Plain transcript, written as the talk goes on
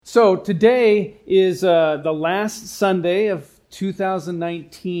So today is the last Sunday of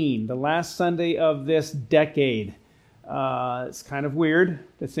 2019, the last Sunday of this decade. It's kind of weird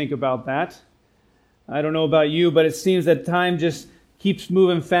to think about that. I don't know about you, but it seems that time just keeps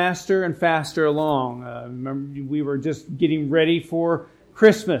moving faster and faster along. Remember, we were just getting ready for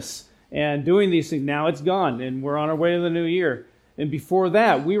Christmas and doing these things. Now it's gone, and we're on our way to the new year. And before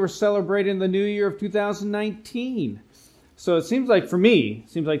that, we were celebrating the new year of 2019. So it seems like, for me,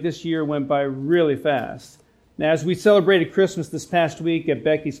 this year went by really fast. Now, as we celebrated Christmas this past week at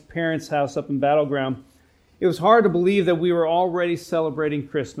Becky's parents' house up in Battleground, it was hard to believe that we were already celebrating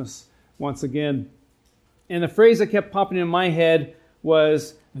Christmas once again. And the phrase that kept popping in my head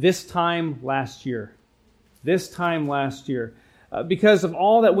was, this time last year. This time last year. Because of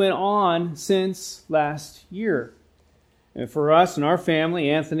all that went on since last year. And for us and our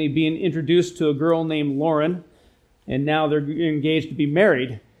family, Anthony being introduced to a girl named Lauren, and now they're engaged to be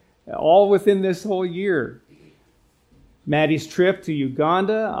married, all within this whole year. Maddie's trip to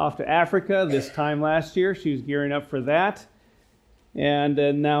Uganda, off to Africa this time last year. She was gearing up for that.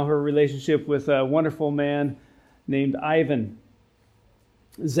 And now her relationship with a wonderful man named Ivan.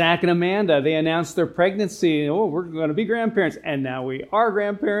 Zach and Amanda, they announced their pregnancy. Oh, we're going to be grandparents. And now we are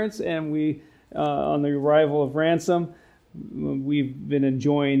grandparents. And we, on the arrival of Ransom, we've been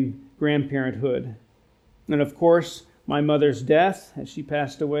enjoying grandparenthood. And of course, my mother's death, as she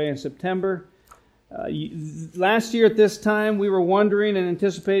passed away in September. Last year at this time, we were wondering and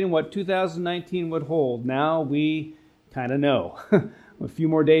anticipating what 2019 would hold. Now we kind of know. A few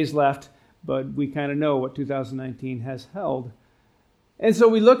more days left, but we kind of know what 2019 has held. And so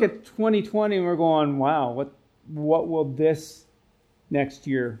we look at 2020 and we're going, wow, what will this next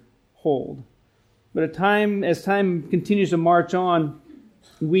year hold? But as time continues to march on,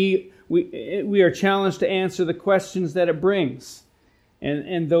 we are challenged to answer the questions that it brings.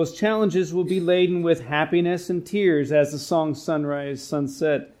 And those challenges will be laden with happiness and tears, as the song Sunrise,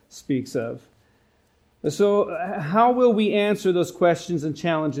 Sunset speaks of. So how will we answer those questions and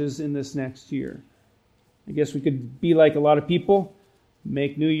challenges in this next year? I guess we could be like a lot of people,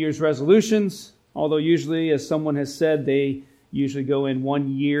 make New Year's resolutions, although usually, as someone has said, they usually go in one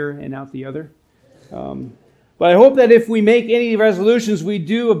year and out the other. But I hope that if we make any resolutions, we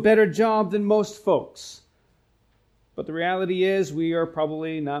do a better job than most folks. But the reality is we are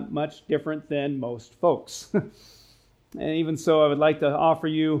probably not much different than most folks. And even so, I would like to offer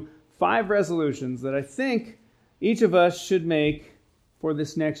you 5 resolutions that I think each of us should make for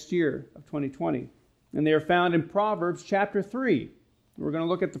this next year of 2020. And they are found in Proverbs chapter 3. We're going to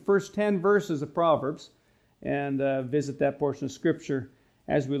look at the first 10 verses of Proverbs and visit that portion of Scripture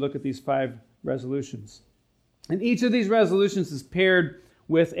as we look at these 5 resolutions. And each of these resolutions is paired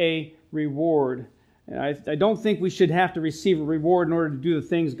with a reward. And I don't think we should have to receive a reward in order to do the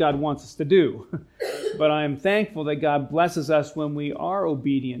things God wants us to do. But I am thankful that God blesses us when we are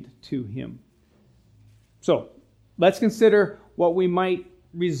obedient to Him. So, let's consider what we might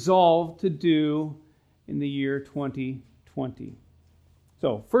resolve to do in the year 2020.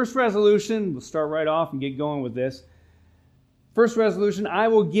 So, first resolution, we'll start right off and get going with this. First resolution, I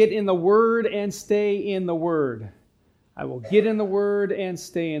will get in the Word and stay in the Word. I will get in the Word and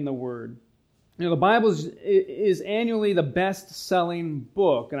stay in the Word. You know, the Bible is annually the best-selling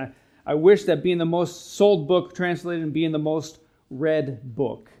book, and I wish that being the most sold book translated and being the most read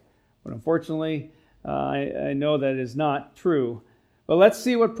book. But unfortunately, I know that is not true. But let's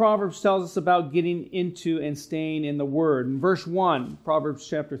see what Proverbs tells us about getting into and staying in the Word. In verse 1, Proverbs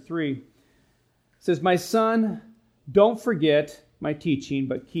chapter 3, it says, "My son, don't forget my teaching,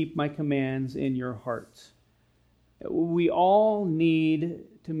 but keep my commands in your heart." We all need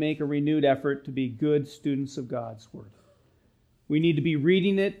to make a renewed effort to be good students of God's Word. We need to be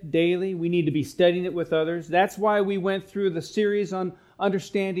reading it daily. We need to be studying it with others. That's why we went through the series on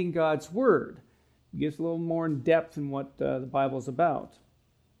understanding God's Word. It gets a little more in depth in what the Bible is about.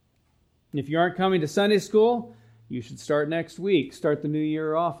 And if you aren't coming to Sunday school, you should start next week. Start the new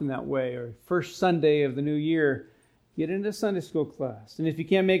year off in that way, or first Sunday of the new year. Get into Sunday school class. And if you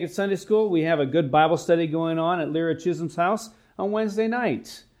can't make it Sunday school, we have a good Bible study going on at Lyra Chisholm's house on Wednesday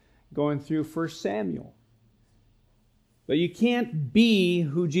night, going through 1 Samuel. But you can't be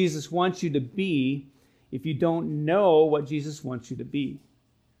who Jesus wants you to be if you don't know what Jesus wants you to be.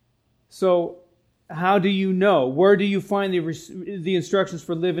 So, how do you know? Where do you find the instructions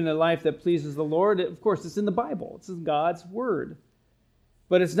for living a life that pleases the Lord? Of course, it's in the Bible. It's in God's Word.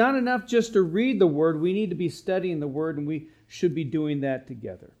 But it's not enough just to read the Word. We need to be studying the Word, and we should be doing that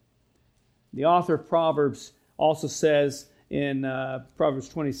together. The author of Proverbs also says in Proverbs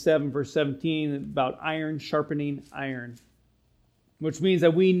 27, verse 17, about iron sharpening iron. which means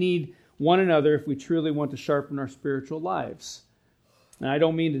that we need one another if we truly want to sharpen our spiritual lives. And I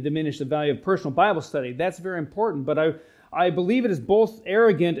don't mean to diminish the value of personal Bible study. That's very important, but I believe it is both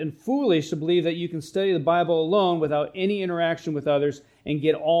arrogant and foolish to believe that you can study the Bible alone without any interaction with others and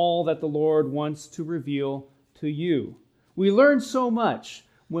get all that the Lord wants to reveal to you. We learn so much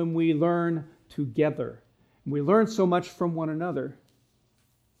when we learn together. We learn so much from one another.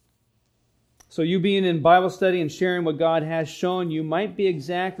 So you being in Bible study and sharing what God has shown you might be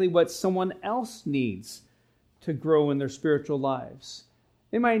exactly what someone else needs to grow in their spiritual lives.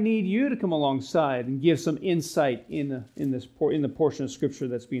 They might need you to come alongside and give some insight in the portion of Scripture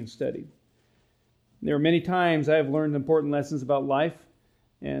that's being studied. There are many times I have learned important lessons about life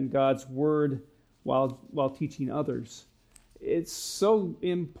and God's Word while teaching others. It's so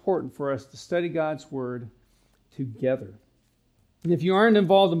important for us to study God's Word together. And if you aren't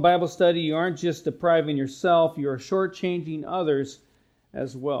involved in Bible study, you aren't just depriving yourself, you are shortchanging others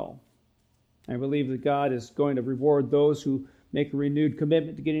as well. I believe that God is going to reward those who make a renewed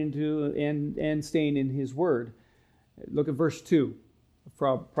commitment to getting into and staying in His Word. Look at verse 2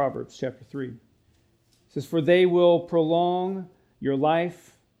 of Proverbs chapter 3. It says, "For they will prolong your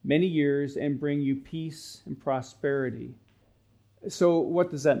life many years and bring you peace and prosperity." So what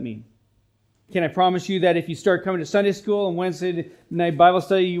does that mean? Can I promise you that if you start coming to Sunday school and Wednesday night Bible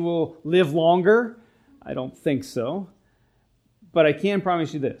study, you will live longer? I don't think so. But I can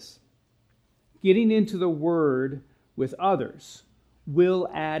promise you this. Getting into the Word with others will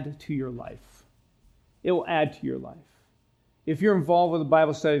add to your life. It will add to your life. If you're involved with a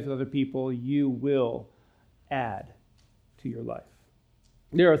Bible study with other people, you will add to your life.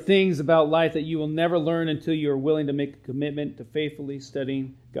 There are things about life that you will never learn until you are willing to make a commitment to faithfully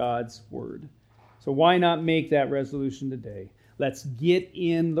studying God's Word. So why not make that resolution today? Let's get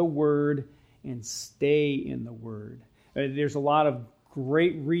in the Word and stay in the Word. There's a lot of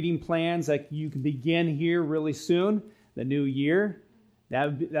great reading plans that you can begin here really soon, the new year.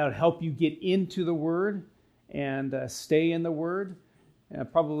 That would help you get into the Word and stay in the Word.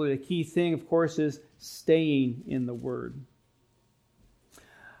 Probably the key thing, of course, is staying in the Word.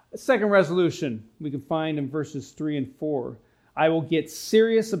 A second resolution we can find in verses 3 and 4. I will get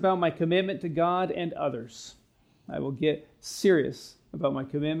serious about my commitment to God and others. I will get serious about my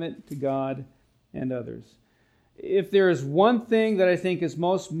commitment to God and others. If there is one thing that I think is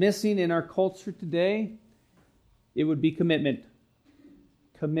most missing in our culture today, it would be commitment.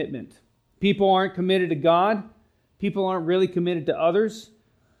 Commitment. People aren't committed to God. People aren't really committed to others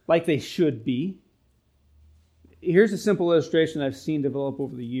like they should be. Here's a simple illustration I've seen develop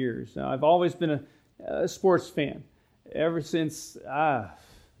over the years. Now, I've always been a sports fan. Ever since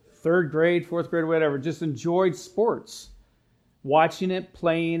third grade, fourth grade, whatever, just enjoyed sports. Watching it,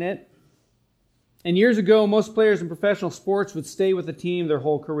 playing it. And years ago, most players in professional sports would stay with the team their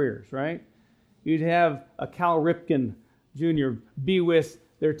whole careers, right? You'd have a Cal Ripken Jr. be with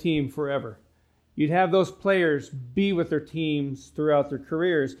their team forever. You'd have those players be with their teams throughout their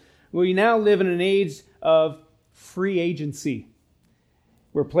careers. Well, you now live in an age of free agency,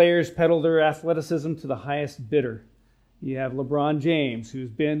 where players peddle their athleticism to the highest bidder. You have LeBron James, who's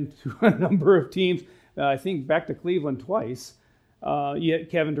been to a number of teams, I think back to Cleveland twice. You have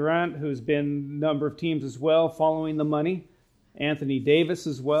Kevin Durant, who's been a number of teams as well, following the money. Anthony Davis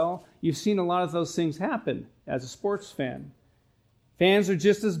as well. You've seen a lot of those things happen as a sports fan. Fans are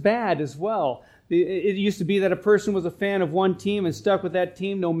just as bad as well. It used to be that a person was a fan of one team and stuck with that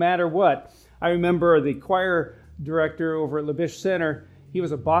team no matter what. I remember the choir director over at LaBiche Center, he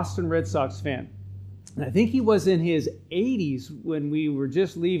was a Boston Red Sox fan. And I think he was in his 80s when we were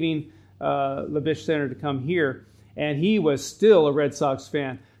just leaving LaBiche Center to come here. And he was still a Red Sox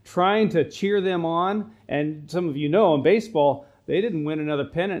fan, trying to cheer them on. And some of you know, in baseball, they didn't win another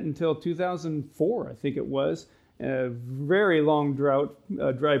pennant until 2004, I think it was. A very long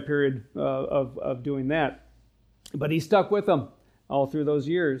dry period of doing that. But he stuck with them all through those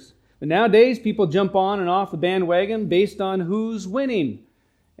years. But nowadays, people jump on and off the bandwagon based on who's winning.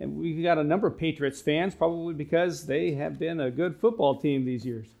 And we've got a number of Patriots fans, probably because they have been a good football team these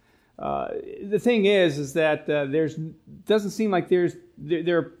years. The thing is that doesn't seem like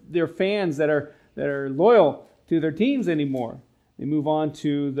there are fans that are loyal to their teams anymore. They move on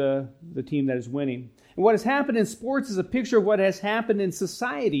to the team that is winning. And what has happened in sports is a picture of what has happened in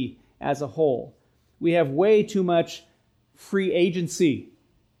society as a whole. We have way too much free agency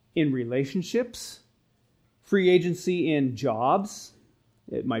in relationships, free agency in jobs.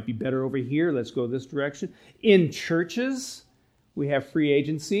 It might be better over here. Let's go this direction. In churches, we have free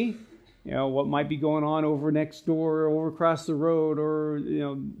agency. You know, what might be going on over next door, or over across the road, or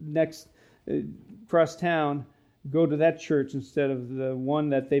next across town. go to that church instead of the one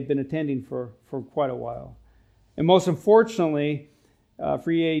that they've been attending for quite a while. And most unfortunately,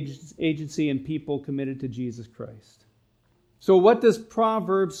 free agency and people committed to Jesus Christ. So what does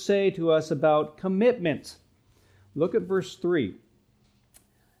Proverbs say to us about commitment? Look at verse 3. It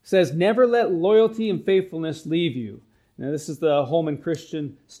says, "Never let loyalty and faithfulness leave you." Now this is the Holman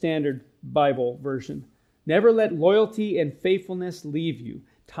Christian Standard Bible version. "Never let loyalty and faithfulness leave you.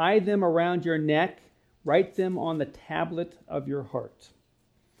 Tie them around your neck. Write them on the tablet of your heart."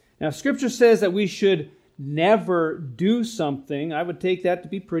 Now Scripture says that we should never do something. I would take that to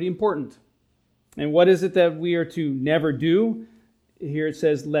be pretty important. And what is it that we are to never do? Here it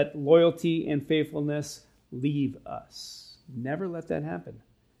says, let loyalty and faithfulness leave us. Never let that happen.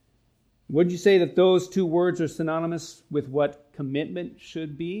 Wouldn't you say that those two words are synonymous with what commitment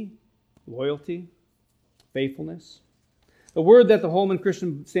should be? Loyalty, faithfulness. The word that the Holman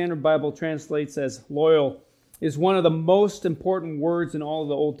Christian Standard Bible translates as loyal is one of the most important words in all of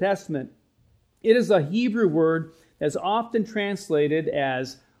the Old Testament. It is a Hebrew word that's often translated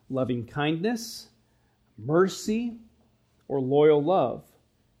as loving kindness, mercy, or loyal love.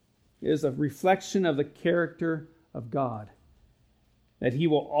 It is a reflection of the character of God, that He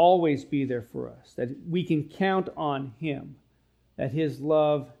will always be there for us, that we can count on Him, that His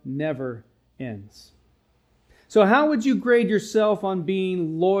love never ends. So how would you grade yourself on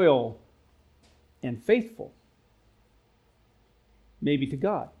being loyal and faithful? Maybe to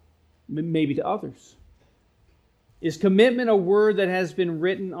God, maybe to others. Is commitment a word that has been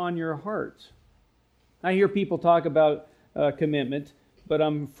written on your heart? I hear people talk about commitment, but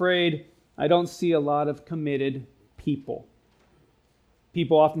I'm afraid I don't see a lot of committed people.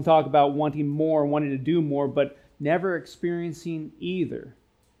 People often talk about wanting more, wanting to do more, but never experiencing either.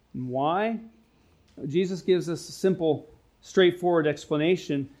 And why? Jesus gives us a simple, straightforward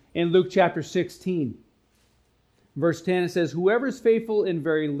explanation in Luke chapter 16. Verse 10, it says, "Whoever is faithful in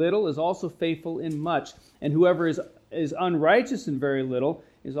very little is also faithful in much, and whoever is unrighteous in very little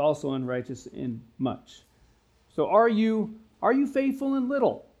is also unrighteous in much." So are you faithful in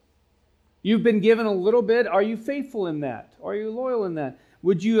little? You've been given a little bit. Are you faithful in that? Are you loyal in that?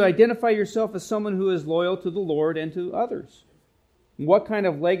 Would you identify yourself as someone who is loyal to the Lord and to others? What kind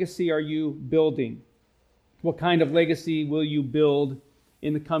of legacy are you building? What kind of legacy will you build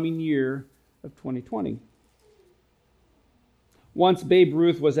in the coming year of 2020? Once Babe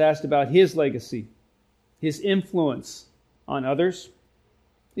Ruth was asked about his legacy, his influence on others.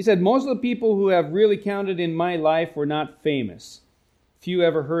 He said, "Most of the people who have really counted in my life were not famous. Few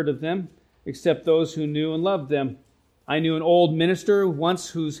ever heard of them, except those who knew and loved them. I knew an old minister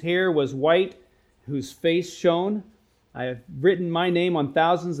once whose hair was white, whose face shone. I have written my name on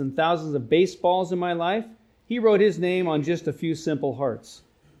thousands and thousands of baseballs in my life. He wrote his name on just a few simple hearts.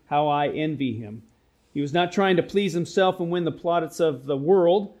 How I envy him. He was not trying to please himself and win the plaudits of the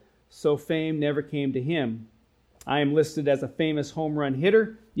world, so fame never came to him. I am listed as a famous home run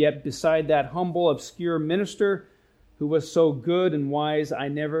hitter, yet beside that humble, obscure minister who was so good and wise, I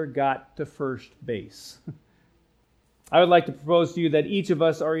never got to first base." I would like to propose to you that each of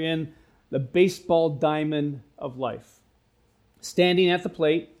us are in the baseball diamond of life, standing at the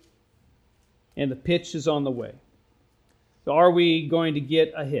plate, and the pitch is on the way. So are we going to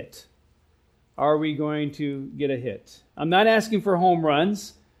get a hit? Are we going to get a hit? I'm not asking for home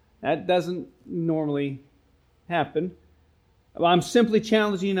runs. That doesn't normally happen. I'm simply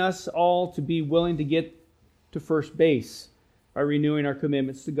challenging us all to be willing to get to first base by renewing our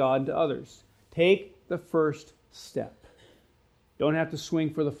commitments to God and to others. Take the first step. Don't have to swing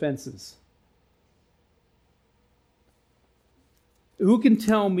for the fences. Who can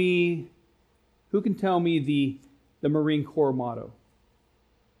tell me the Marine Corps motto?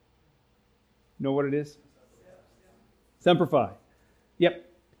 Know what it is? Semper Fi. Yep.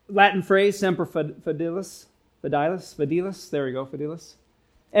 Latin phrase, semper fidelis. Fidelis. There we go, fidelis.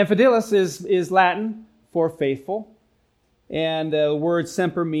 And fidelis is Latin for faithful. And the word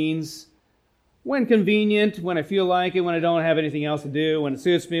semper means when convenient, when I feel like it, when I don't have anything else to do, when it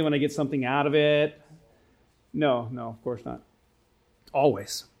suits me, when I get something out of it. No, of course not.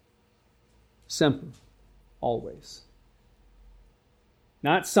 Always. Semper. Always.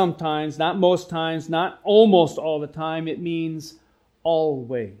 Not sometimes, not most times, not almost all the time. It means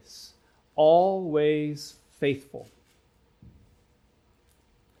always. Always faithful.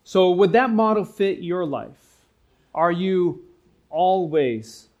 So would that motto fit your life? Are you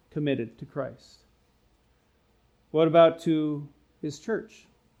always committed to Christ? What about to His church?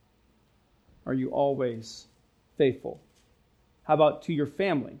 Are you always faithful? How about to your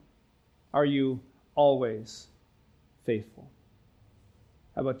family? Are you always faithful?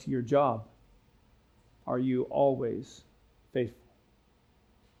 How about to your job? Are you always faithful?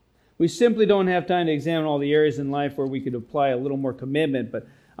 We simply don't have time to examine all the areas in life where we could apply a little more commitment, but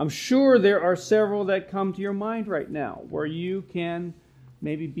I'm sure there are several that come to your mind right now where you can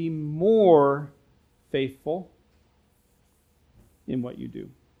maybe be more faithful in what you do.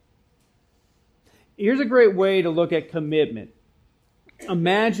 Here's a great way to look at commitment.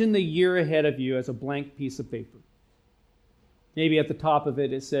 Imagine the year ahead of you as a blank piece of paper. Maybe at the top of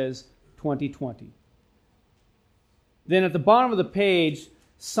it, it says 2020. Then at the bottom of the page,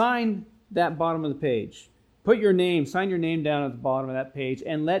 sign that bottom of the page. Put your name, sign your name down at the bottom of that page,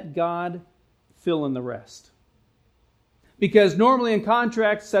 and let God fill in the rest. Because normally in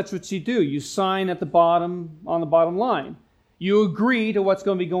contracts, that's what you do. You sign at the bottom, on the bottom line. You agree to what's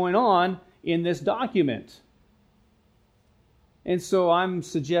going to be going on in this document. And so I'm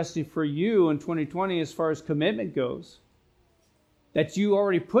suggesting for you in 2020, as far as commitment goes, that you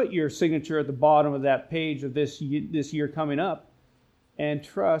already put your signature at the bottom of that page of this year coming up, and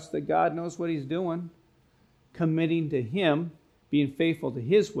trust that God knows what He's doing, committing to Him, being faithful to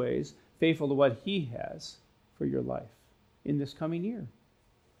His ways, faithful to what He has for your life in this coming year.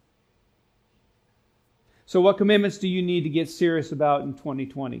 So what commitments do you need to get serious about in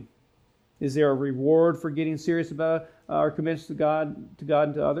 2020? Is there a reward for getting serious about our commitments to God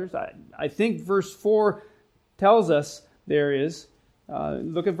and to others? I think verse 4 tells us there is.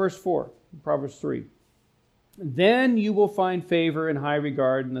 Look at verse 4, Proverbs 3. Then you will find favor and high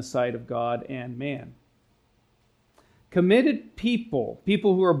regard in the sight of God and man. Committed people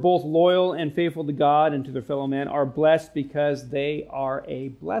who are both loyal and faithful to God and to their fellow men, are blessed because they are a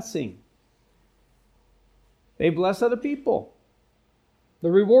blessing. They bless other people.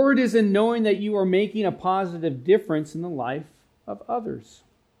 The reward is in knowing that you are making a positive difference in the life of others.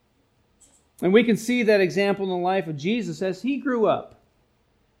 And we can see that example in the life of Jesus as He grew up.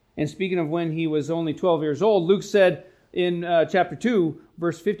 And speaking of when He was only 12 years old, Luke said in chapter 2,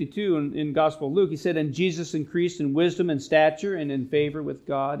 verse 52 in Gospel of Luke, he said, "And Jesus increased in wisdom and stature and in favor with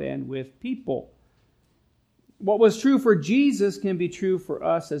God and with people." What was true for Jesus can be true for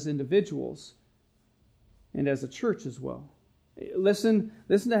us as individuals and as a church as well. Listen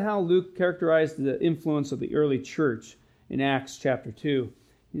to how Luke characterized the influence of the early church in Acts chapter 2.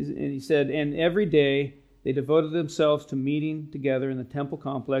 And he said, "And every day they devoted themselves to meeting together in the temple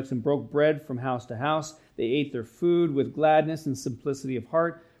complex and broke bread from house to house. They ate their food with gladness and simplicity of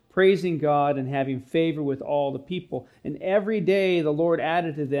heart, praising God and having favor with all the people. And every day the Lord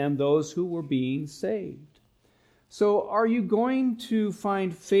added to them those who were being saved." So are you going to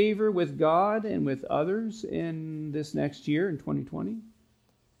find favor with God and with others in this next year, in 2020?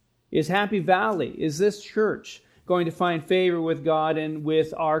 Is Happy Valley, is this church going to find favor with God and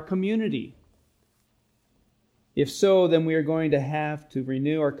with our community? If so, then we are going to have to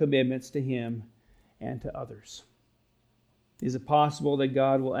renew our commitments to Him and to others. Is it possible that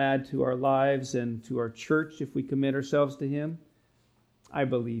God will add to our lives and to our church if we commit ourselves to Him? I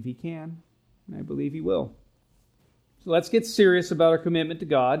believe He can, and I believe He will. So let's get serious about our commitment to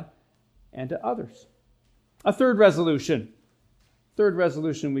God and to others. A third resolution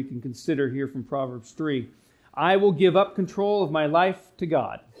we can consider here from Proverbs 3. I will give up control of my life to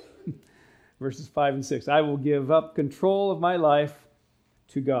God. Verses 5 and 6. I will give up control of my life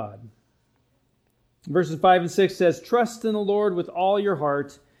to God. Verses 5 and 6 says, "Trust in the Lord with all your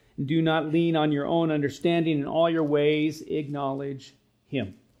heart, and do not lean on your own understanding. In all your ways acknowledge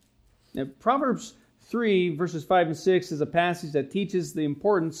Him." Now, Proverbs 3, verses 5 and 6 is a passage that teaches the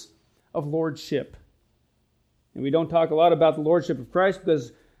importance of lordship. And we don't talk a lot about the lordship of Christ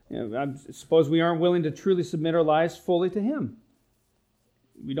because I suppose we aren't willing to truly submit our lives fully to Him.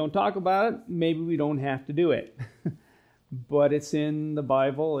 We don't talk about it, maybe we don't have to do it. But it's in the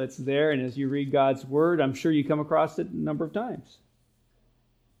Bible, it's there, and as you read God's Word, I'm sure you come across it a number of times.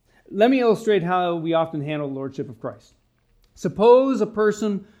 Let me illustrate how we often handle the lordship of Christ. Suppose a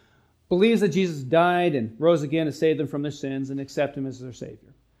person believes that Jesus died and rose again to save them from their sins and accept Him as their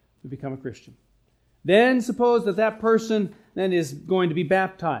Savior, to become a Christian. Then suppose that person then is going to be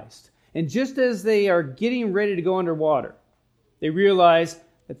baptized. And just as they are getting ready to go underwater, they realize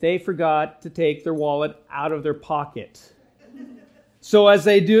that they forgot to take their wallet out of their pocket. So as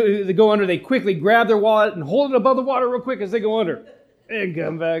they go under, they quickly grab their wallet and hold it above the water real quick as they go under and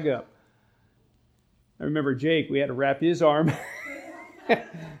come back up. I remember Jake, we had to wrap his arm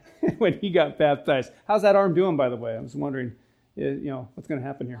when he got baptized. How's that arm doing, by the way? I was wondering, what's going to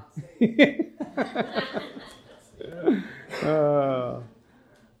happen here?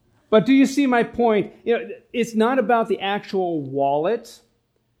 But do you see my point? It's not about the actual wallet.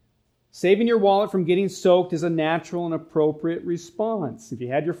 Saving your wallet from getting soaked is a natural and appropriate response. If you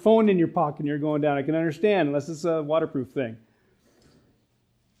had your phone in your pocket and you're going down, I can understand, unless it's a waterproof thing.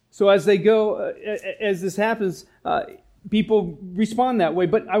 So as this happens, people respond that way.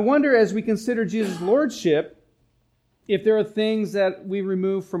 But I wonder, as we consider Jesus' lordship, if there are things that we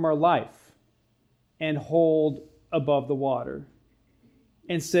remove from our life and hold above the water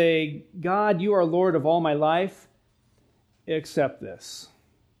and say, God, you are Lord of all my life, accept this.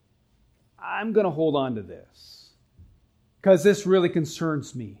 I'm going to hold on to this because this really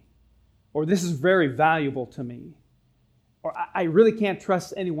concerns me, or this is very valuable to me, or I really can't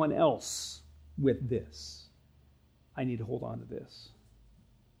trust anyone else with this. I need to hold on to this.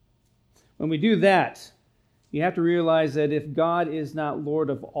 When we do that, you have to realize that if God is not Lord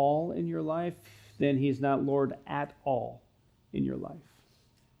of all in your life, then He's not Lord at all in your life.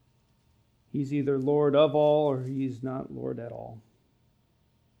 He's either Lord of all or He's not Lord at all.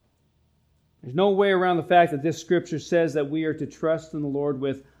 There's no way around the fact that this scripture says that we are to trust in the Lord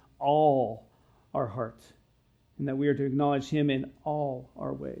with all our heart, and that we are to acknowledge Him in all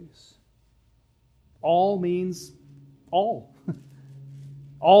our ways. All means all.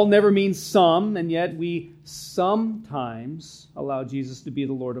 All never means some, and yet we sometimes allow Jesus to be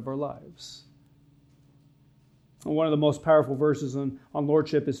the Lord of our lives. One of the most powerful verses on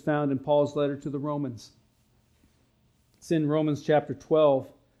lordship is found in Paul's letter to the Romans. It's in Romans chapter 12.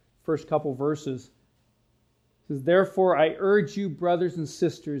 First couple verses. It says, therefore, I urge you, brothers and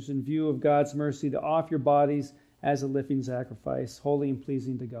sisters, in view of God's mercy, to offer your bodies as a living sacrifice, holy and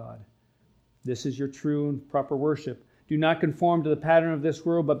pleasing to God. This is your true and proper worship. Do not conform to the pattern of this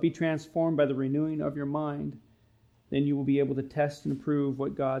world, but be transformed by the renewing of your mind. Then you will be able to test and approve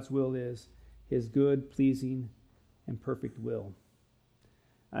what God's will is, His good, pleasing, and perfect will.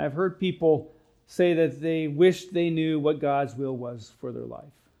 I've heard people say that they wish they knew what God's will was for their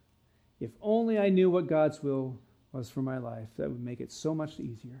life. If only I knew what God's will was for my life, that would make it so much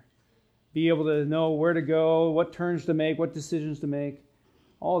easier. Be able to know where to go, what turns to make, what decisions to make,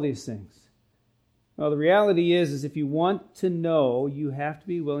 all these things. Well, the reality is if you want to know, you have to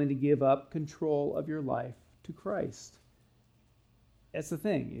be willing to give up control of your life to Christ. That's the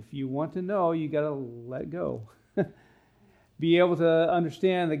thing. If you want to know, you got to let go. Be able to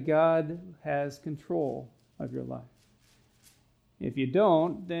understand that God has control of your life. If you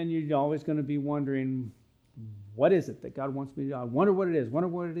don't, then you're always going to be wondering, what is it that God wants me to do? I wonder what it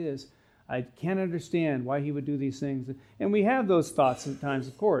is. I can't understand why He would do these things. And we have those thoughts at times,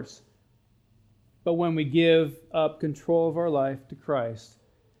 of course. But when we give up control of our life to Christ,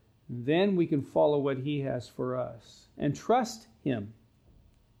 then we can follow what He has for us and trust Him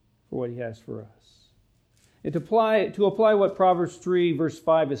for what He has for us. And to apply what Proverbs 3 verse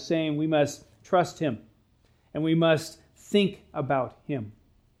 5 is saying, we must trust Him and we must think about Him.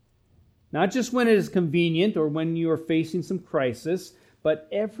 Not just when it is convenient or when you are facing some crisis, but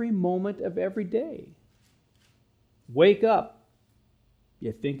every moment of every day. Wake up.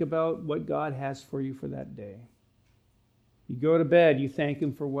 You think about what God has for you for that day. You go to bed, you thank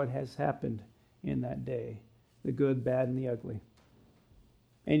Him for what has happened in that day, the good, bad, and the ugly.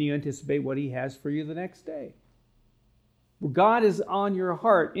 And you anticipate what He has for you the next day. God is on your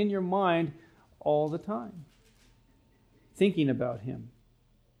heart, in your mind, all the time. Thinking about Him.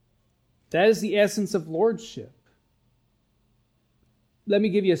 That is the essence of lordship. Let me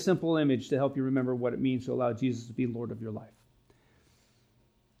give you a simple image to help you remember what it means to allow Jesus to be Lord of your life.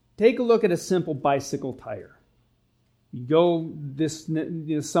 Take a look at a simple bicycle tire. You go this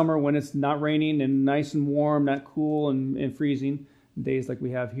summer when it's not raining and nice and warm, not cool and freezing, days like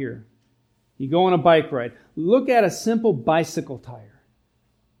we have here. You go on a bike ride. Look at a simple bicycle tire.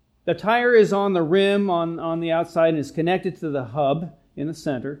 The tire is on the rim on the outside and is connected to the hub in the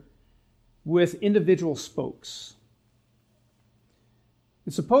center with individual spokes.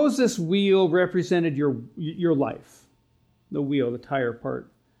 And suppose this wheel represented your life, the wheel, the tire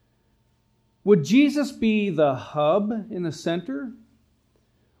part. Would Jesus be the hub in the center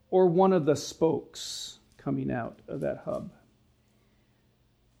or one of the spokes coming out of that hub?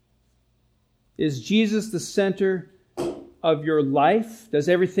 Is Jesus the center of your life? Does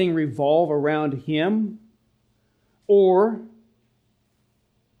everything revolve around Him? Or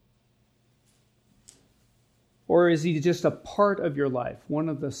is He just a part of your life, one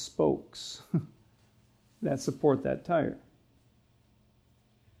of the spokes that support that tire?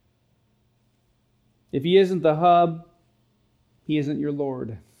 If He isn't the hub, He isn't your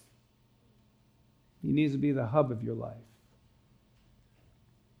Lord. He needs to be the hub of your life.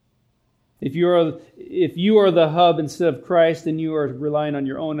 If you are the hub instead of Christ, then you are relying on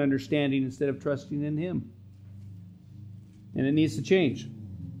your own understanding instead of trusting in Him. And it needs to change.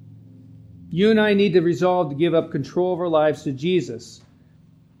 You and I need to resolve to give up control of our lives to Jesus.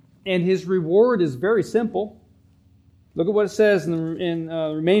 And his reward is very simple. Look at what it says in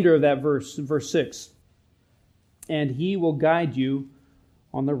the remainder of that verse, verse 6. And he will guide you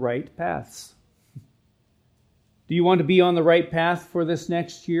on the right paths. Do you want to be on the right path for this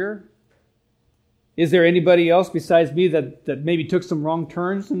next year? Is there anybody else besides me that maybe took some wrong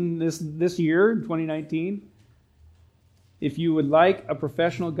turns in this year, 2019? If you would like a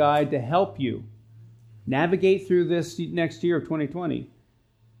professional guide to help you navigate through this next year of 2020,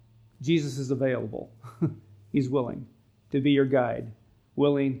 Jesus is available. He's willing to be your guide,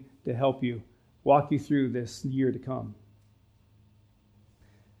 willing to help you, walk you through this year to come.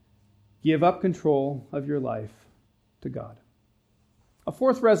 Give up control of your life to God. A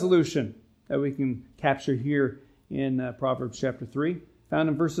fourth resolution that we can capture here in Proverbs chapter 3, found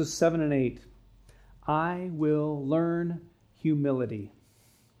in verses 7 and 8. I will learn humility.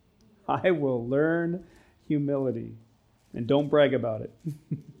 I will learn humility. And don't brag about it.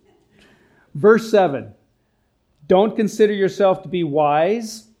 Verse 7. Don't consider yourself to be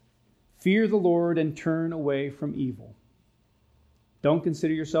wise. Fear the Lord and turn away from evil. Don't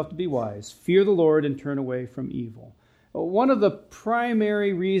consider yourself to be wise. Fear the Lord and turn away from evil. One of the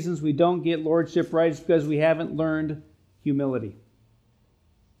primary reasons we don't get lordship right is because we haven't learned humility.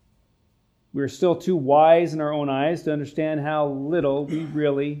 We're still too wise in our own eyes to understand how little we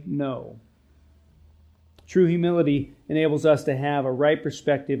really know. True humility enables us to have a right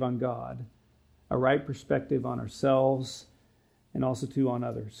perspective on God, a right perspective on ourselves, and also too on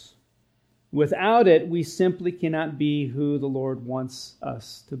others. Without it, we simply cannot be who the Lord wants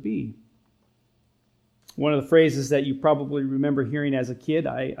us to be. One of the phrases that you probably remember hearing as a kid,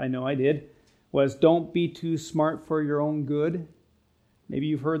 I know I did, was don't be too smart for your own good. Maybe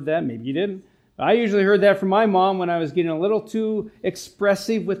you've heard that, maybe you didn't. I usually heard that from my mom when I was getting a little too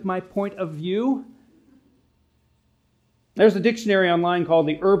expressive with my point of view. There's a dictionary online called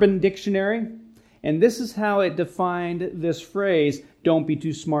the Urban Dictionary, and this is how it defined this phrase, don't be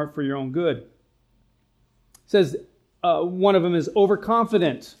too smart for your own good. It says one of them is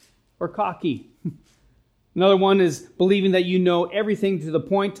overconfident or cocky. Another one is believing that you know everything to the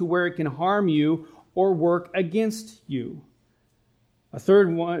point to where it can harm you or work against you. A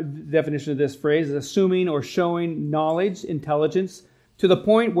third definition of this phrase is assuming or showing knowledge, intelligence, to the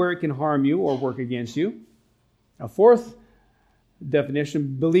point where it can harm you or work against you. A fourth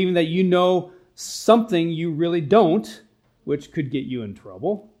definition, believing that you know something you really don't, which could get you in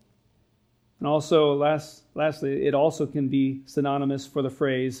trouble. And also, lastly, it also can be synonymous for the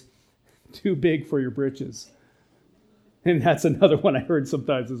phrase, too big for your britches. And that's another one I heard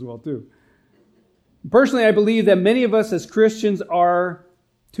sometimes as well, too. Personally, I believe that many of us as Christians are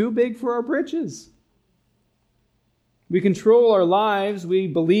too big for our britches. We control our lives. We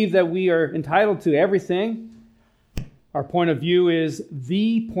believe that we are entitled to everything. Our point of view is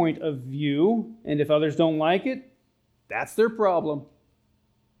the point of view, and if others don't like it, that's their problem.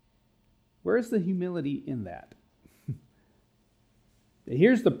 Where's the humility in that?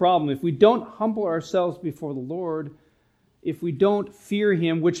 Here's the problem. If we don't humble ourselves before the Lord, if we don't fear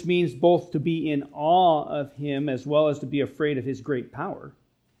Him, which means both to be in awe of Him as well as to be afraid of His great power,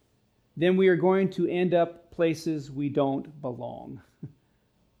 then we are going to end up places we don't belong.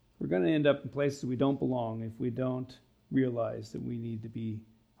 We're going to end up in places we don't belong if we don't realize that we need to be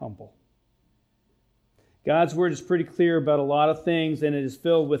humble. God's Word is pretty clear about a lot of things, and it is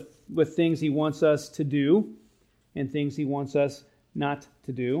filled with things He wants us to do and things He wants us not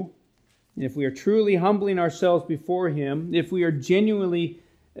to do. And if we are truly humbling ourselves before Him, if we genuinely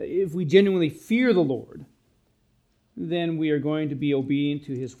fear the Lord, then we are going to be obedient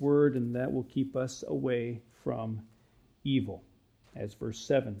to His Word, and that will keep us away from evil, as verse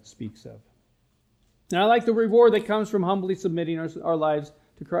 7 speaks of. And I like the reward that comes from humbly submitting our lives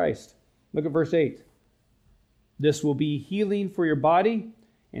to Christ. Look at verse 8. This will be healing for your body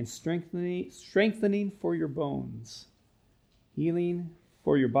and strengthening for your bones. Healing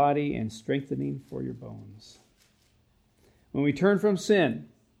for your body and strengthening for your bones. When we turn from sin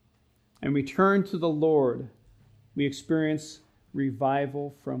and we turn to the Lord, we experience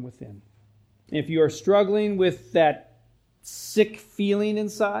revival from within. If you are struggling with that sick feeling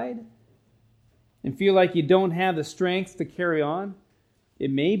inside and feel like you don't have the strength to carry on, it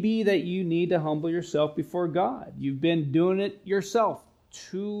may be that you need to humble yourself before God. You've been doing it yourself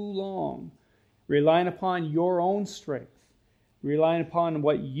too long, relying upon your own strength, relying upon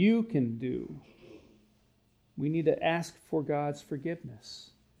what you can do. We need to ask for God's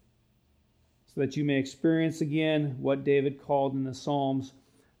forgiveness so that you may experience again what David called in the Psalms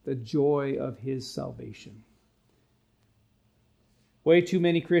the joy of his salvation. Way too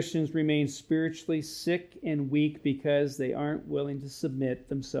many Christians remain spiritually sick and weak because they aren't willing to submit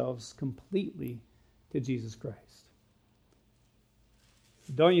themselves completely to Jesus Christ.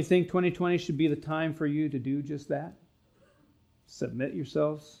 Don't you think 2020 should be the time for you to do just that? Submit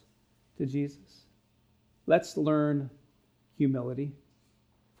yourselves to Jesus. Let's learn humility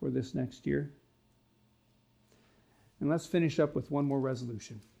for this next year. And let's finish up with one more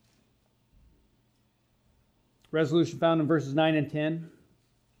resolution. Resolution found in verses 9 and 10.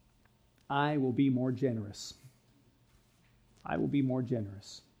 I will be more generous. I will be more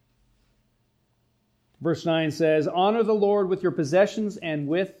generous. Verse 9 says, honor the Lord with your possessions and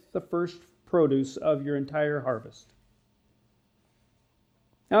with the first produce of your entire harvest.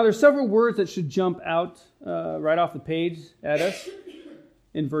 Now, there's several words that should jump out right off the page at us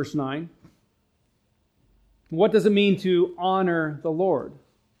in verse 9. What does it mean to honor the Lord?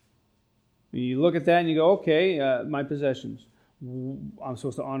 You look at that and you go, okay, my possessions. I'm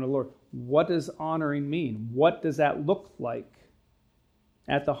supposed to honor the Lord. What does honoring mean? What does that look like?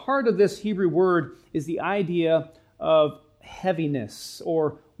 At the heart of this Hebrew word is the idea of heaviness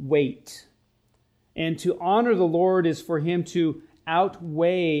or weight. And to honor the Lord is for Him to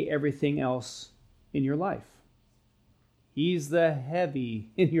outweigh everything else in your life. He's the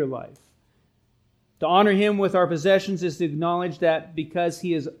heavy in your life. To honor Him with our possessions is to acknowledge that because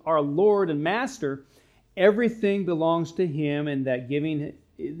He is our Lord and Master, everything belongs to Him, and that giving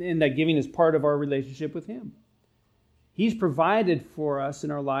is part of our relationship with Him. He's provided for us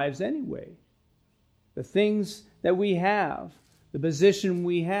in our lives anyway. The things that we have, the position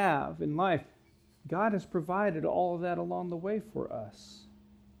we have in life, God has provided all of that along the way for us.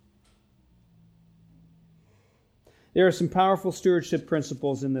 There are some powerful stewardship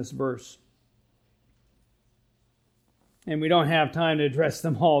principles in this verse. And we don't have time to address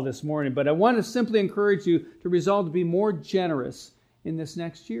them all this morning, but I want to simply encourage you to resolve to be more generous in this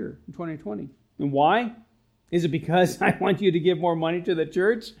next year, in 2020. And why? Is it because I want you to give more money to the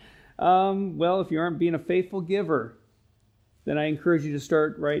church? Well, if you aren't being a faithful giver, then I encourage you to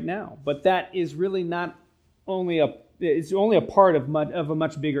start right now. But that is really not it's only a part of a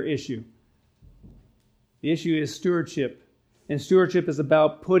much bigger issue. The issue is stewardship. And stewardship is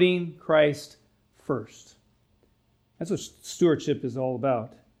about putting Christ first. That's what stewardship is all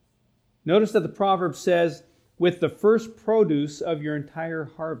about. Notice that the proverb says, with the first produce of your entire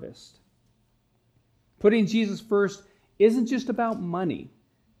harvest. Putting Jesus first isn't just about money.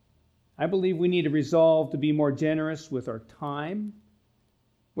 I believe we need to resolve to be more generous with our time,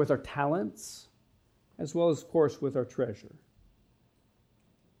 with our talents, as well as, of course, with our treasure.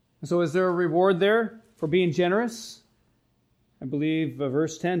 And so is there a reward there for being generous? I believe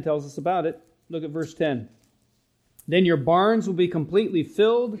verse 10 tells us about it. Look at verse 10. Then your barns will be completely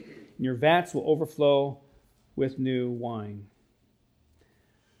filled, and your vats will overflow with new wine.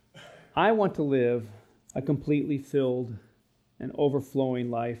 I want to live a completely filled and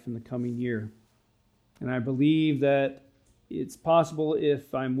overflowing life in the coming year. And I believe that it's possible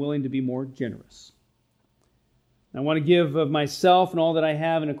if I'm willing to be more generous. I want to give of myself and all that I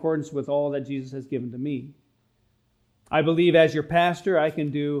have in accordance with all that Jesus has given to me. I believe as your pastor, I can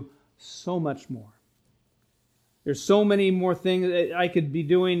do so much more. There's so many more things that I could be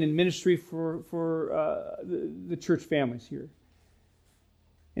doing in ministry for the church families here.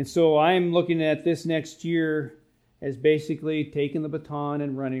 And so I'm looking at this next year as basically taking the baton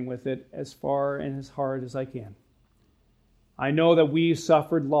and running with it as far and as hard as I can. I know that we've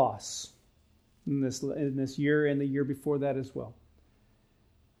suffered loss in this year and the year before that as well.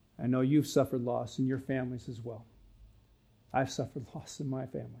 I know you've suffered loss in your families as well. I've suffered loss in my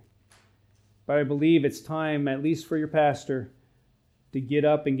family. But I believe it's time, at least for your pastor, to get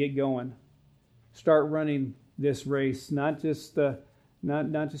up and get going. Start running this race, not just to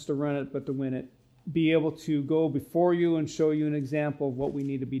run it, but to win it. Be able to go before you and show you an example of what we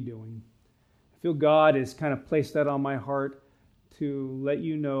need to be doing. I feel God has kind of placed that on my heart to let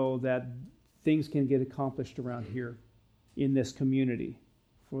you know that things can get accomplished around here in this community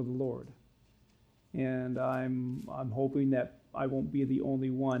for the Lord. And I'm hoping that I won't be the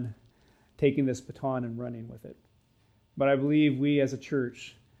only one taking this baton and running with it. But I believe we as a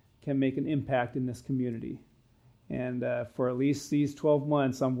church can make an impact in this community. And for at least these 12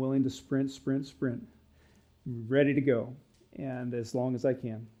 months, I'm willing to sprint, ready to go, and as long as I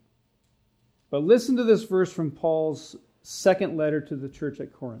can. But listen to this verse from Paul's second letter to the church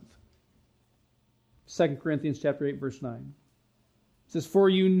at Corinth. 2 Corinthians chapter 8, verse 9. It says, "For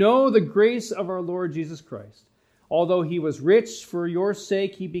you know the grace of our Lord Jesus Christ. Although he was rich, for your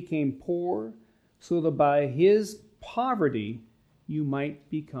sake he became poor, so that by his poverty you might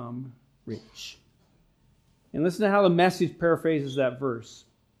become rich." And listen to how the Message paraphrases that verse.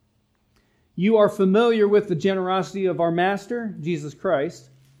 You are familiar with the generosity of our Master, Jesus Christ.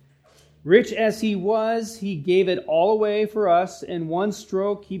 Rich as he was, he gave it all away for us. In one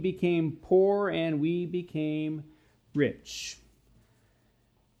stroke, he became poor and we became rich.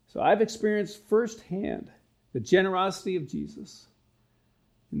 So I've experienced firsthand the generosity of Jesus.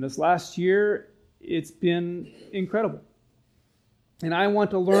 In this last year, it's been incredible. And I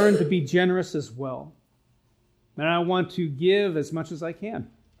want to learn to be generous as well. And I want to give as much as I can,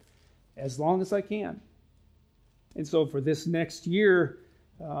 as long as I can. And so for this next year,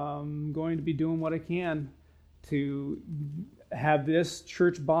 I'm going to be doing what I can to have this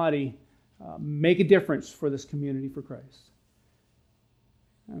church body make a difference for this community for Christ.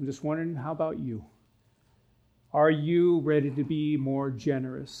 I'm just wondering, how about you? Are you ready to be more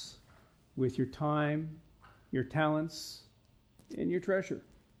generous with your time, your talents, and your treasure?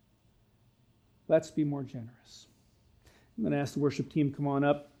 Let's be more generous. I'm going to ask the worship team to come on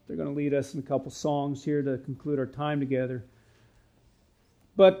up. They're going to lead us in a couple songs here to conclude our time together.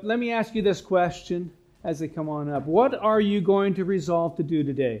 But let me ask you this question as they come on up. What are you going to resolve to do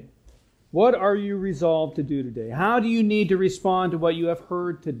today? What are you resolved to do today? How do you need to respond to what you have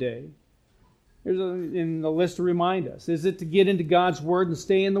heard today? Here's in the list to remind us. Is it to get into God's Word and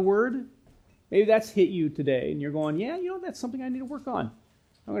stay in the Word? Maybe that's hit you today, and you're going, yeah, that's something I need to work on.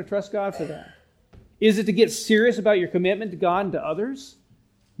 I'm going to trust God for that. Is it to get serious about your commitment to God and to others?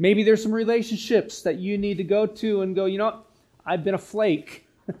 Maybe there's some relationships that you need to go to and go, I've been a flake.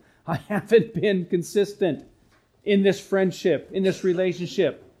 I haven't been consistent in this friendship, in this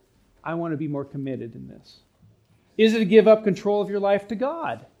relationship. I want to be more committed in this. Is it to give up control of your life to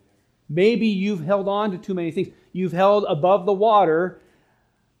God? Maybe you've held on to too many things. You've held above the water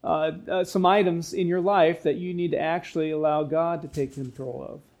some items in your life that you need to actually allow God to take control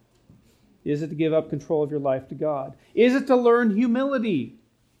of. Is it to give up control of your life to God? Is it to learn humility?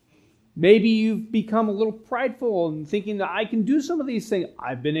 Maybe you've become a little prideful and thinking that I can do some of these things.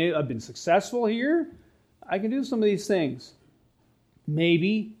 I've been successful here. I can do some of these things.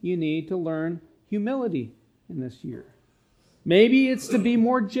 Maybe you need to learn humility in this year. Maybe it's to be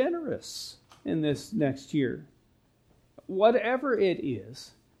more generous in this next year. Whatever it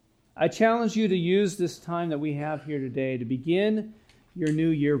is, I challenge you to use this time that we have here today to begin your new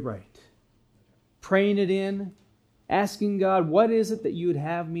year right. Praying it in, asking God, what is it that you would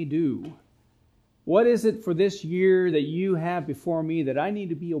have me do? What is it for this year that you have before me that I need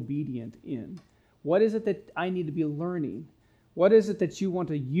to be obedient in? What is it that I need to be learning? What is it that you want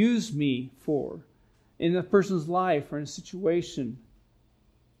to use me for in a person's life or in a situation?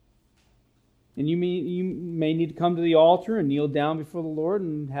 And you may need to come to the altar and kneel down before the Lord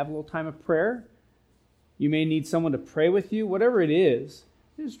and have a little time of prayer. You may need someone to pray with you. Whatever it is,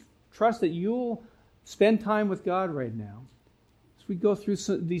 just trust that you'll spend time with God right now. As we go through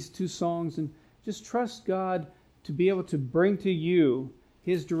these two songs, and just trust God to be able to bring to you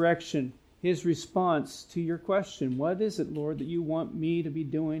His direction, His response to your question. What is it, Lord, that you want me to be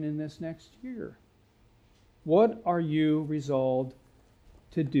doing in this next year? What are you resolved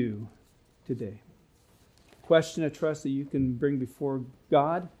to do today? Question of trust that you can bring before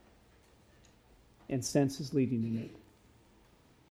God and sense His leading in it.